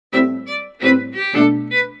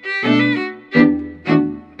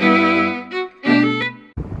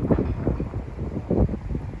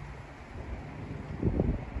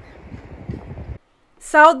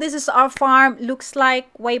So this is our farm. Looks like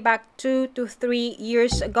way back 2 to 3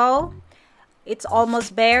 years ago. It's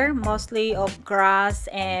almost bare, mostly of grass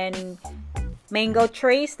and mango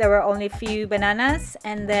trees. There were only a few bananas,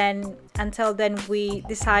 and then until then we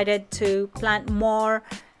decided to plant more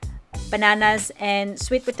bananas and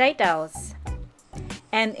sweet potatoes.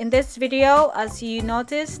 And in this video, as you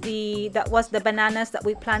noticed, that was the bananas that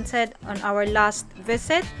we planted on our last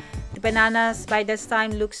visit. The bananas by this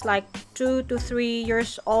time looks like 2 to 3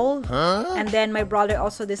 years old. And then my brother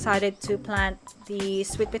also decided to plant the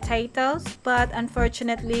sweet potatoes, but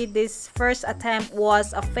unfortunately this first attempt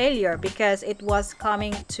was a failure because it was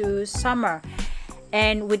coming to summer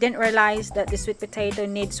and we didn't realize that the sweet potato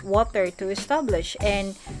needs water to establish,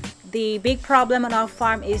 and the big problem on our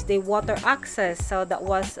farm is the water access. So that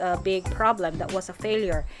was a big problem. That was a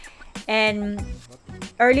failure. And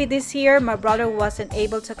early this year my brother wasn't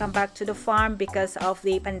able to come back to the farm because of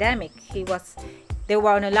the pandemic. They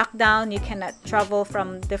were on a lockdown. You cannot travel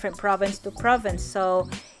from different province to province, so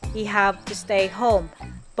he had to stay home.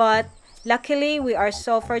 But luckily we are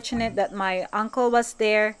so fortunate that my uncle was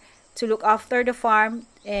there to look after the farm,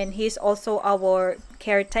 and he's also our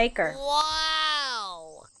caretaker.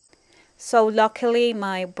 Wow! So luckily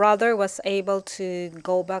my brother was able to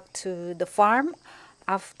go back to the farm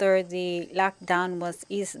after the lockdown was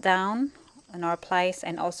eased down in our place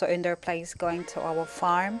and also in their place going to our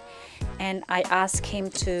farm. And I asked him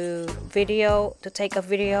to take a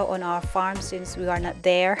video on our farm since we are not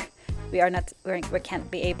there. We can't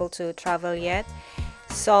be able to travel yet.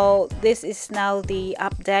 So this is now the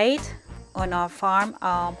update on our farm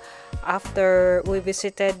after we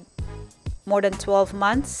visited more than 12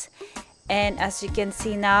 months. And as you can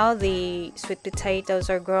see now, the sweet potatoes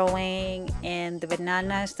are growing and the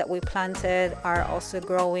bananas that we planted are also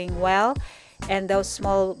growing well. And those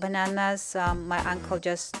small bananas, my uncle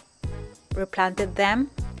just replanted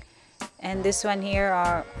them. And this one here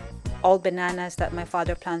are old bananas that my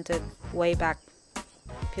father planted way back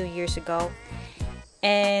a few years ago.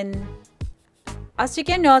 And as you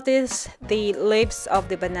can notice, the leaves of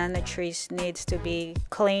the banana trees needs to be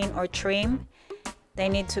cleaned or trimmed. They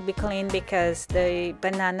need to be cleaned because the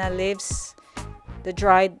banana leaves, the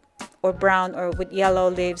dried or brown or with yellow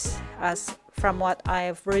leaves, as from what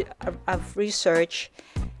I've researched,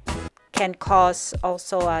 can cause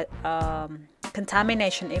also a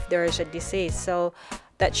contamination if there is a disease. So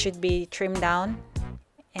that should be trimmed down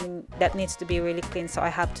and that needs to be really clean. So I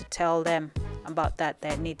have to tell them about that.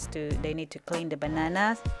 They need to clean the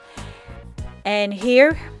bananas. And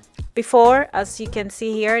here, before, as you can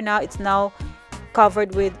see here, now it's now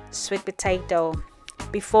covered with sweet potato.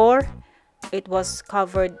 Before it was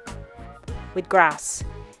covered with grass,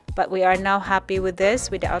 but we are now happy with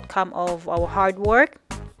this, with the outcome of our hard work.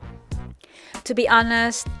 To be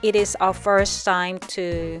honest, it is our first time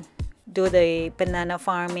to do the banana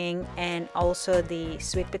farming and also the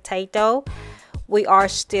sweet potato. We are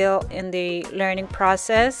still in the learning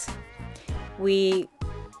process. We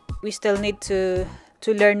still need to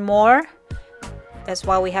learn more. That's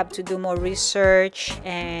why we have to do more research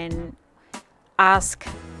and ask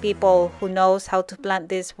people who knows how to plant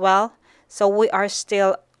this well. So we are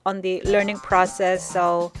still on the learning process,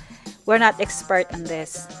 so we're not expert on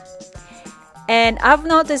this. And I've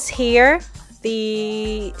noticed here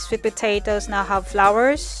the sweet potatoes now have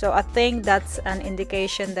flowers, so I think that's an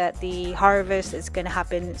indication that the harvest is gonna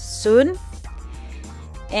happen soon.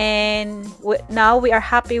 And now we are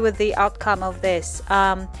happy with the outcome of this.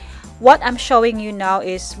 What I'm showing you now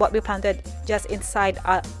is what we planted just inside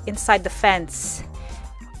the fence.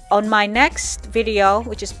 On my next video,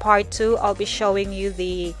 which is part 2, I'll be showing you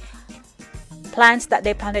the plants that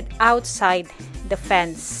they planted outside the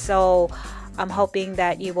fence. So I'm hoping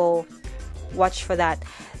that you will watch for that.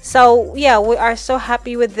 So yeah, we are so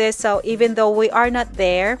happy with this. So even though we are not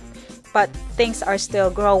there, but things are still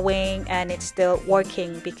growing and it's still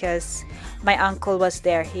working because my uncle was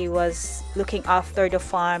there. He was looking after the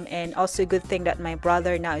farm, and also a good thing that my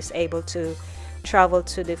brother now is able to travel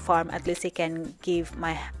to the farm. At least he can give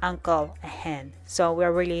my uncle a hand. So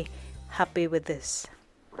we're really happy with this.